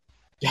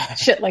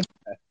 Shit like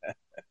that.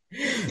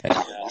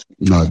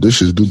 Nah,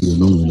 dishes do be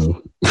annoying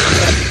though.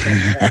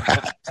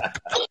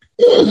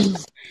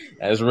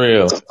 That's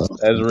real.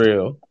 That's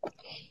real.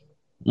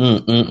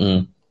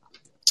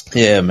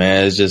 Yeah,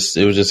 man.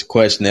 It was just a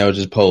question that was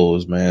just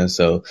posed, man.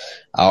 So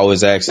I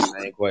always ask the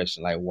same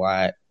question, like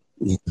why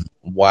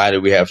do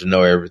we have to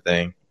know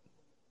everything?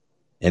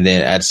 And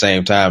then at the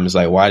same time, it's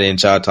like, why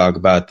didn't y'all talk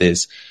about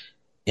this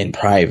in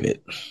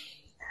private?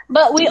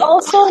 But we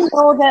also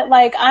know that,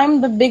 like, I'm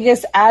the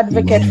biggest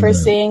advocate for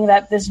saying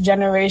that this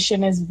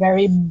generation is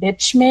very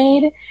bitch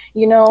made,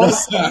 you know?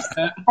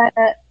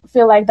 I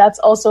feel like that's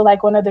also,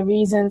 like, one of the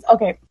reasons.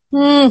 Okay,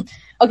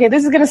 Okay,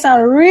 this is going to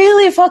sound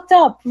really fucked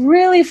up,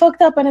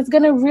 and it's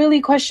going to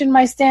really question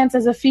my stance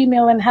as a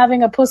female and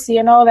having a pussy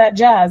and all that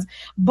jazz.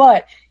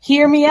 But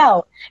hear me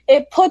out.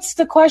 It puts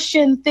to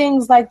question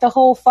things like the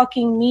whole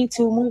fucking Me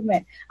Too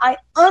movement. I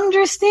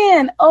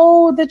understand,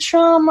 the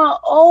trauma,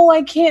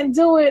 I can't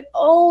do it,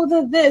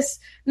 the this.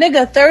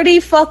 Nigga, 30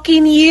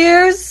 fucking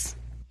years?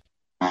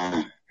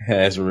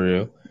 That's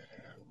real.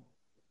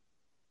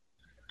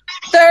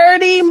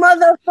 30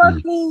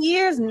 motherfucking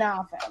years?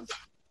 Nah, fam.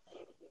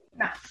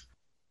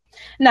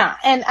 Nah,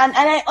 and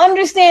I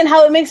understand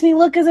how it makes me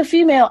look as a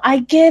female. I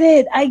get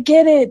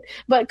it.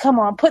 But come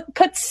on, put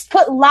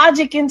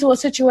logic into a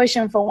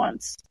situation for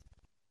once.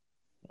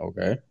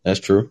 Okay,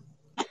 that's true.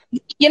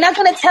 You're not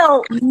gonna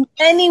tell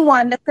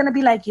anyone that's gonna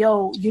be like,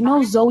 yo,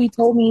 Zoe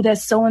told me that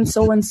so and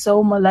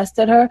so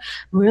molested her.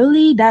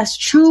 Really? That's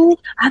true?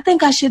 I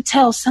think I should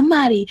tell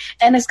somebody.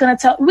 And it's gonna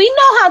tell. We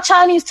know how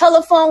Chinese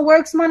telephone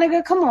works, my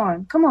nigga. Come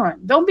on.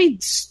 Don't be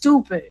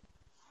stupid.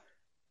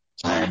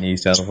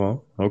 Chinese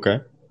telephone. Okay.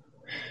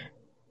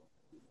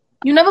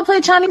 You never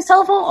played Chinese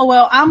telephone? Oh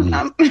well, I'm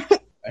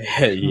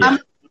yeah.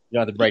 You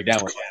have to break down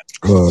with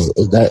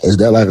that. Is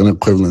that like an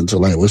equivalent to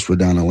like Whisper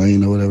Down the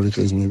Lane or whatever the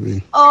case may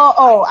be?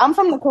 Oh, I'm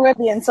from the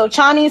Caribbean, so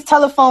Chinese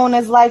telephone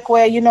is like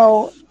where you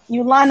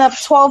line up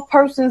 12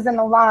 persons in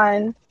a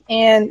line,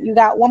 and you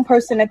got one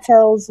person that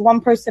tells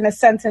one person a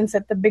sentence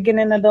at the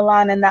beginning of the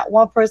line, and that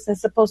one person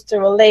is supposed to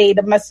relay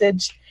the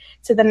message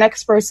to the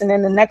next person,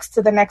 and the next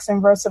to the next,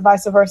 and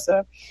vice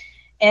versa.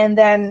 And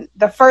then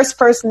the first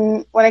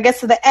person, when it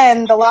gets to the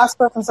end, the last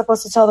person is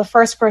supposed to tell the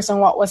first person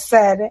what was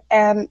said.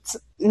 And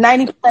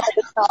 90% of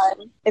the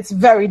time, it's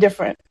very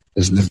different.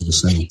 It's never the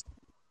same.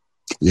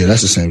 Yeah,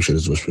 that's the same shit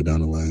as Whisper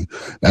Down the Lane.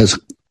 That's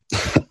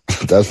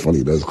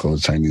funny. That's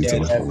called Chinese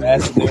telephone.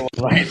 That's the one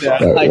right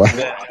there. I like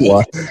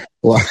that.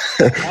 Why?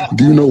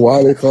 Do you know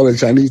why they call it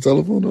Chinese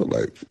telephone? Though?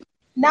 Like,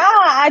 nah,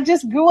 I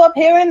just grew up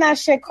hearing that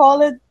shit.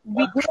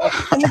 We grew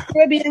up in the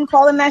Caribbean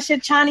calling that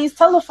shit Chinese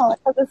telephone.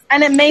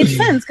 And it made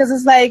sense because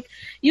it's like,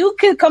 you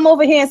could come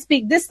over here and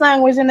speak this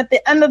language, and at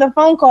the end of the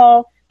phone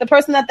call, the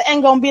person at the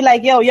end gonna be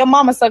like, yo, your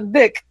mama sucked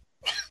dick.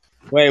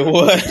 Wait,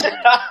 what?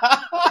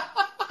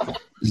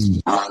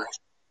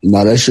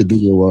 Nah, that shit do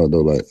go wild though.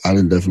 Like, I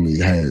done definitely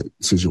had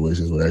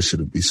situations where that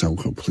should be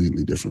something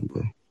completely different,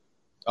 bro.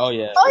 Oh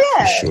yeah.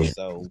 Sure.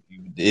 So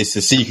it's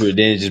a secret,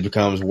 then it just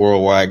becomes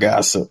worldwide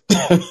gossip.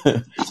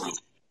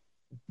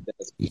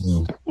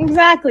 Yeah.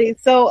 Exactly.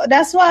 So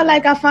that's why,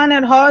 I find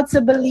it hard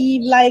to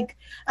believe.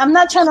 I'm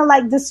not trying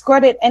to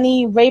discredit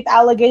any rape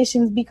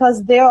allegations,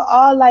 because there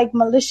are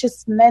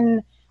malicious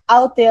men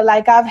out there.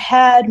 I've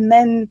had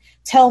men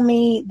tell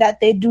me that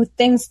they do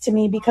things to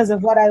me because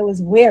of what I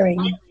was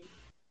wearing,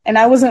 and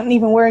I wasn't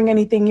even wearing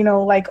anything,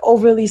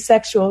 overly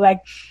sexual. And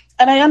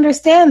I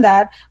understand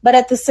that, but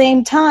at the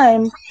same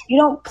time, you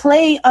don't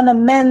play on a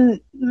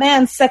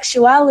man's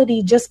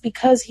sexuality just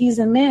because he's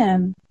a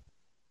man.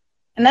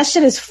 And that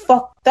shit is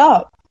fucked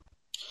up.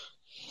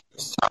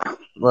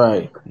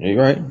 Right. You're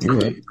right.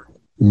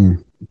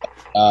 Mm.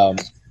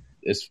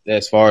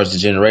 As far as the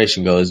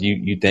generation goes,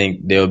 you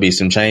think there will be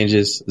some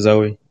changes,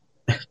 Zoe?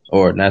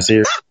 Or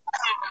Nasir?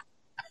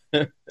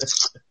 I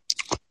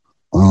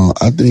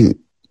think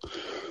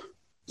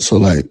so.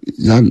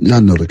 Y'all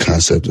know the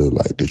concept of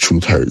the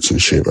truth hurts and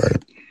shit,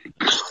 right?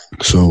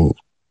 So,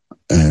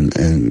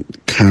 and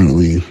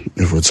currently,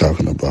 if we're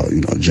talking about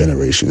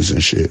generations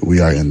and shit, we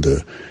are in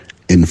the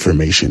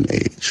information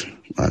age,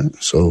 right?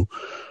 So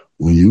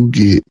when you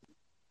get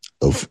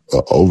an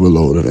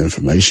overload of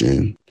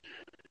information,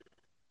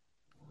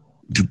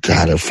 you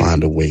gotta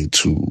find a way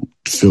to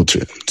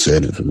filter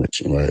said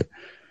information, right?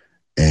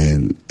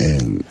 And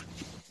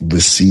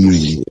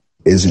receiving it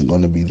isn't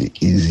going to be the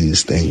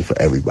easiest thing for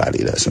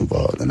everybody that's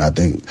involved. And I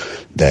think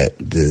that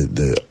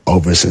the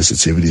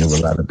oversensitivity of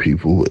a lot of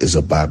people is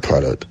a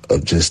byproduct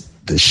of just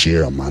the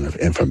sheer amount of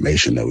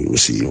information that we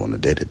receive on a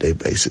day-to-day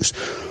basis.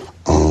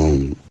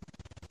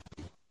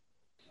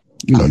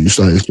 You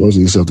start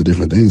exposing yourself to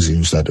different things, and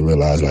you start to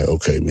realize,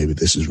 okay, maybe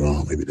this is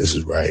wrong, maybe this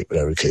is right,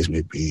 whatever the case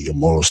may be. Your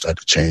morals start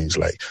to change.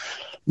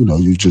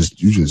 You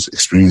just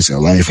experiencing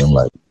life in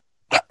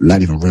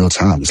not even real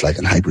time. It's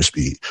in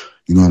hyperspeed.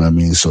 You know what I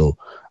mean? So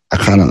I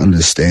kind of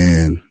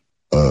understand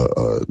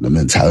the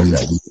mentality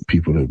that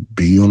people to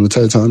be on the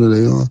type of time that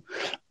they are,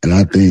 and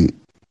I think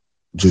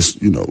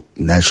just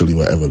naturally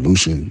with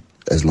evolution,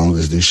 as long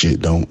as this shit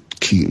don't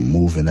keep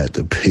moving at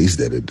the pace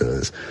that it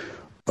does,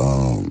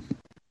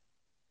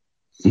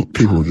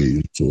 people will get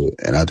used to it,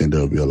 and I think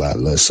there'll be a lot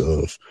less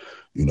of,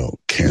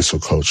 cancel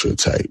culture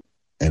type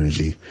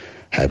energy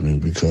happening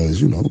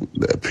because,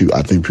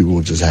 I think people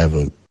will just have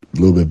a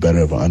little bit better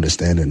of an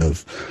understanding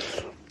of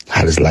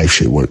how this life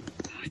shit work.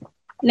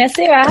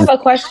 Nasir, I have a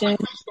question.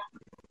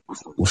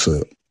 What's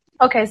up?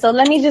 Okay, so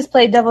let me just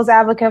play devil's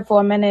advocate for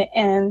a minute,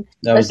 and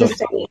let's just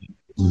say,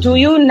 do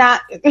you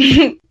not...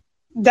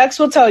 Dex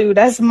will tell you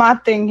that's my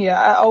thing here.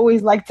 I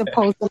always like to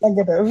post the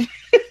negative.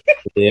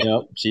 Yeah,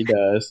 she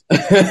does.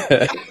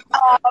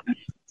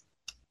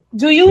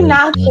 Do you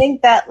not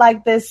think that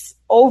like this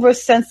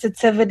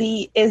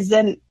oversensitivity is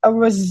a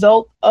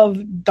result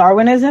of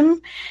Darwinism?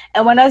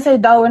 And when I say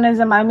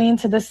Darwinism, I mean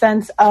to the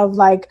sense of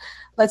like,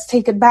 let's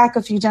take it back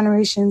a few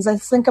generations.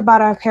 Let's think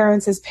about our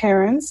parents as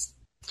parents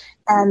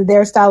and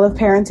their style of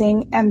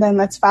parenting. And then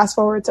let's fast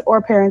forward to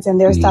our parents and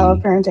their style of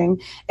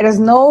parenting. It is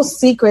no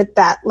secret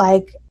that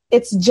like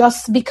it's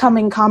just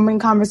becoming common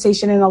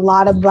conversation in a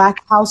lot of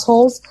Black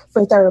households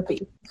for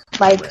therapy.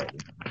 Like,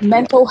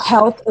 mental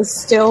health is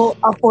still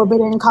a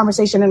forbidden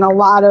conversation in a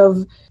lot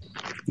of,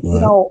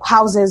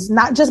 houses,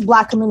 not just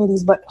Black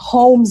communities, but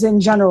homes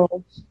in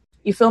general.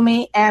 You feel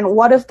me? And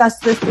what if this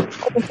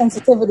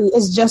sensitivity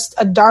is just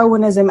a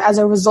Darwinism as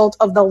a result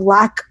of the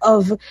lack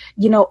of,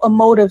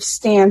 emotive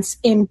stance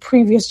in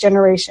previous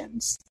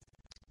generations?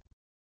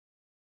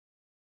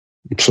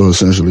 So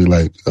essentially,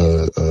 like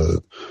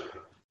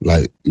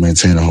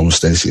maintain a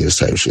homeostasis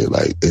type shit.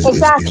 Like, it's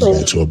getting back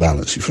to a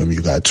balance. You feel me?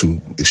 You got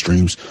two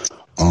extremes.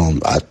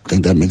 I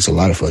think that makes a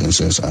lot of fucking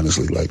sense,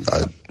 honestly. Like,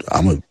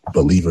 I'm a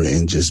believer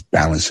in just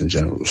balance in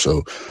general,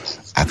 so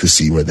I could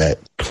see where that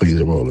plays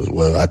a role as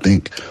well. I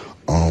think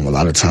a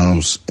lot of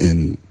times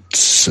in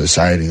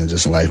society and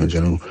just in life in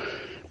general,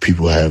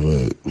 people have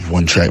a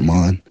one-track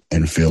mind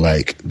and feel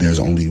like there's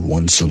only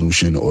one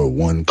solution or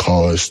one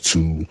cause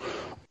to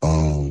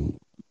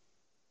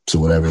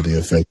whatever the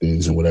effect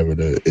is and whatever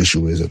the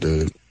issue is that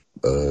they're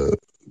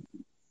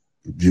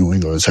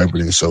viewing or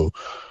interpreting. So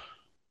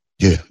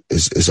yeah,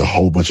 it's a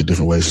whole bunch of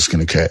different ways to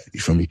skin a cat. You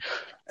feel me?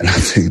 And I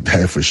think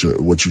that for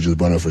sure, what you just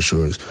brought up for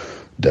sure is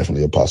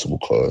definitely a possible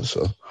cause.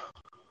 So,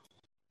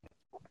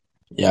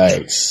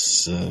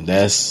 yikes!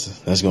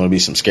 That's going to be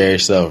some scary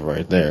stuff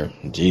right there.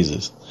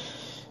 Jesus.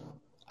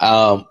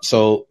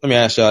 So let me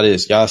ask y'all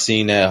this: y'all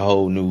seen that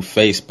whole new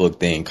Facebook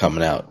thing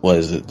coming out? What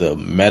is it? The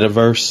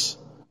metaverse?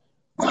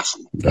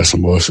 That's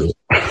some bullshit.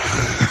 Hey,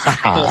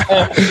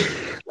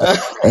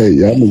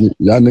 y'all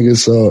niggas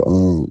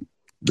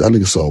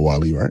saw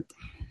Wally, right?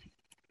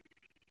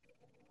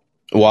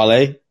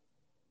 Wale?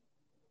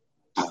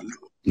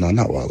 No,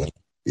 not Wale.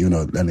 Even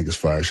though that nigga's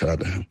fire, shout out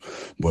to him.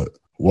 But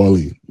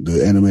Wally,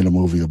 the animated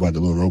movie about the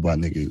little robot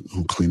nigga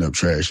who clean up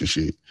trash and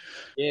shit.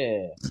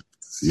 Yeah.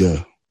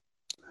 Yeah.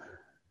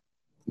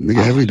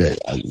 Nigga, every day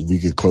we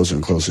get closer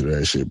and closer to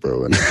that shit,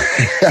 bro. And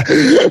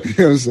you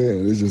know what I'm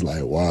saying? It's just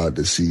like wild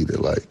to see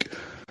that, like,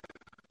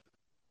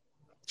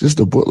 just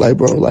the book, like,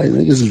 bro, like,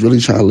 niggas is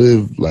really trying to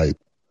live like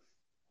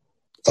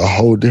a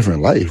whole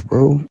different life,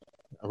 bro.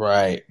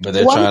 Right, but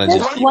they're trying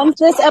to once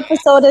this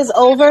episode is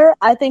over,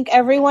 I think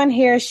everyone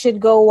here should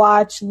go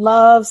watch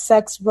Love,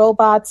 Sex,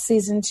 Robots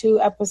Season 2,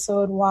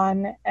 Episode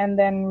 1, and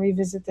then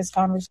revisit this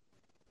conversation.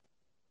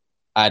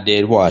 I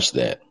did watch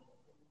that.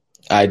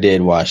 Yeah,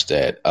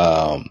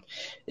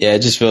 it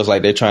just feels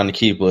like they're trying to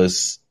keep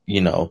us,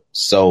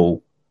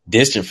 so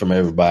distant from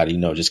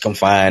everybody, just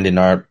confined in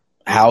our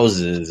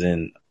houses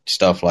and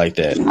stuff like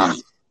that.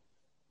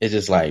 It's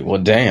just like,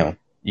 well, damn,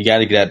 you got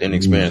to get out there and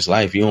experience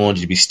life. You don't want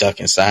to be stuck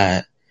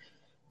inside.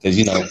 Because,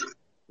 we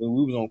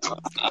was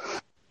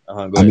on.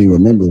 I mean,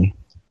 remember,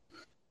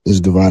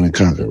 it's divide and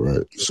conquer,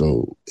 right?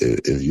 So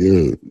if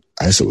you're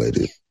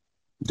isolated,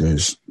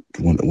 there's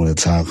when the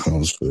time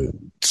comes for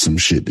some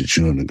shit that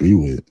you don't agree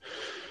with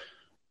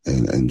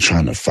and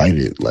trying to fight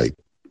it, like,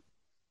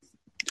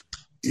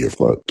 you're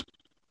fucked.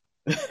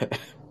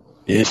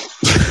 Yeah.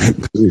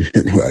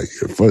 Like,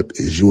 you're fucked.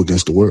 It's you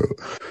against the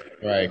world.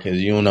 Right, because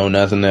you don't know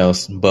nothing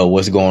else but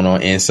what's going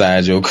on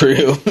inside your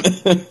crib.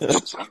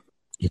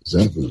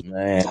 Exactly.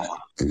 Man.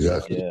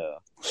 Exactly. Yeah.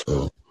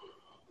 So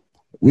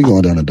we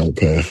going down a dark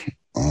path.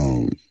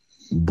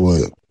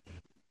 But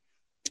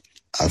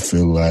I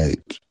feel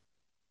like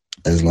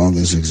as long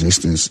as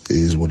existence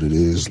is what it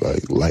is,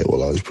 like, light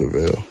will always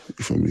prevail.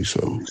 You feel me?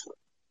 So.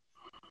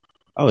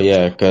 Oh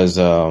yeah, because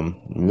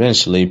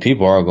eventually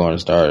people are going to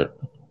start,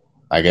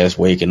 I guess,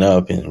 waking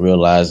up and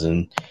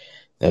realizing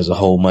there's a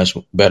whole much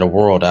better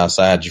world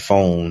outside your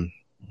phone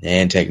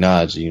and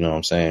technology. You know what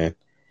I'm saying?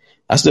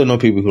 I still know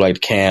people who like to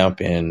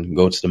camp and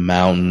go to the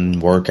mountain,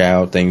 work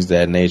out, things of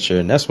that nature.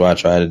 And that's what I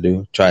try to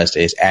do. Try to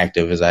stay as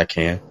active as I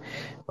can.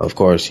 Of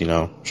course,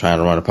 trying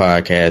to run a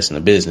podcast and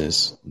a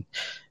business.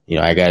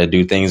 I got to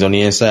do things on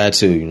the inside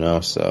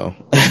too, so.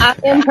 I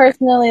am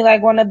personally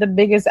like one of the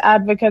biggest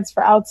advocates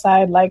for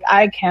outside. Like,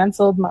 I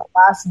canceled my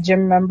last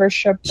gym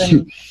membership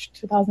in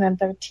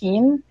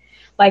 2013.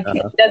 Like,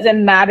 It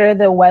doesn't matter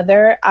the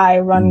weather. I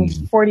run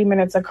 40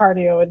 minutes of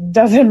cardio. It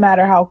doesn't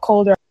matter how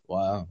cold or.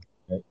 Wow.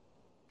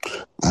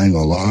 I ain't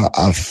gonna lie,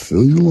 I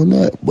feel you on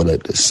that, but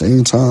at the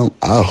same time,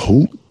 I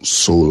hoop.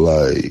 So,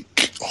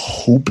 like,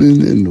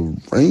 hooping in the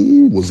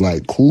rain was,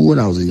 like, cool when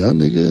I was a young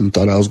nigga and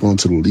thought I was going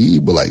to the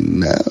league, but, like,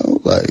 now,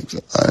 like,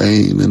 I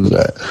ain't into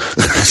that.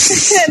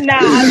 Nah,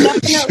 I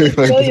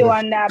definitely feel you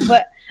on that,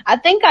 but I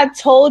think I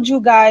told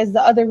you guys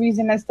the other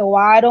reason as to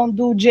why I don't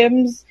do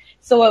gyms.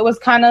 So it was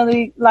kind of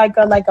like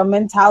a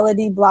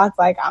mentality block.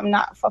 Like, I'm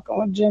not fucking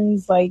with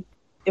gyms. Like,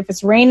 if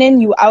it's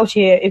raining, you out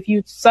here. If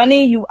you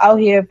sunny, you out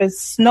here. If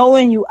it's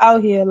snowing, you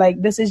out here.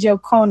 Like, this is your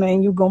corner,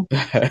 and you gon'.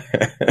 Hey,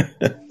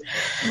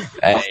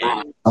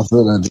 I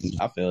feel that.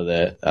 I feel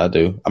that. I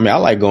do. I mean, I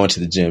like going to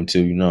the gym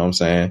too. You know what I'm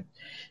saying?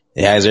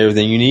 It has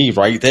everything you need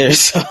right there.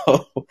 So,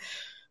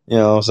 you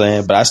know what I'm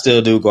saying? But I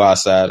still do go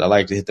outside. I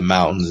like to hit the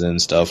mountains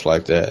and stuff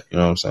like that. You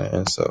know what I'm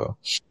saying? So,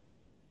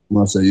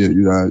 I say, yeah,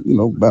 you got,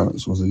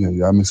 balance. Once again,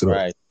 you got to mix it up.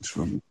 right.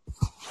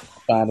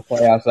 Trying to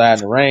play outside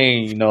in the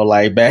rain,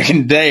 like back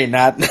in the day.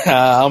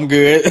 I'm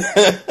good.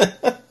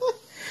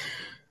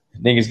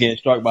 Niggas getting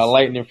struck by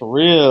lightning for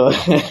real.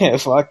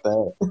 Fuck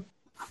that.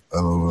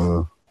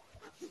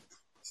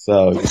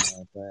 So, you know what I'm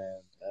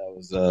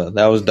saying?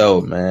 That was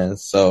dope, man.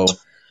 So,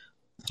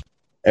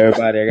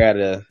 everybody,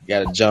 I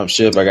gotta jump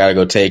ship. I gotta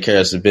go take care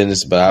of some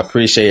business, but I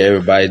appreciate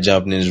everybody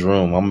jumping in this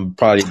room. I'm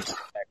probably back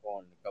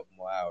on in a couple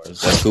more hours.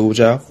 That's cool with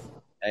y'all?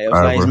 Hey, it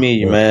was nice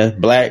meeting you,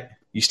 man. Black,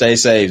 you stay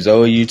safe.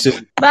 Zoe, you too.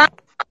 Bye.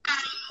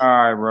 All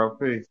right, bro.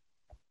 Peace.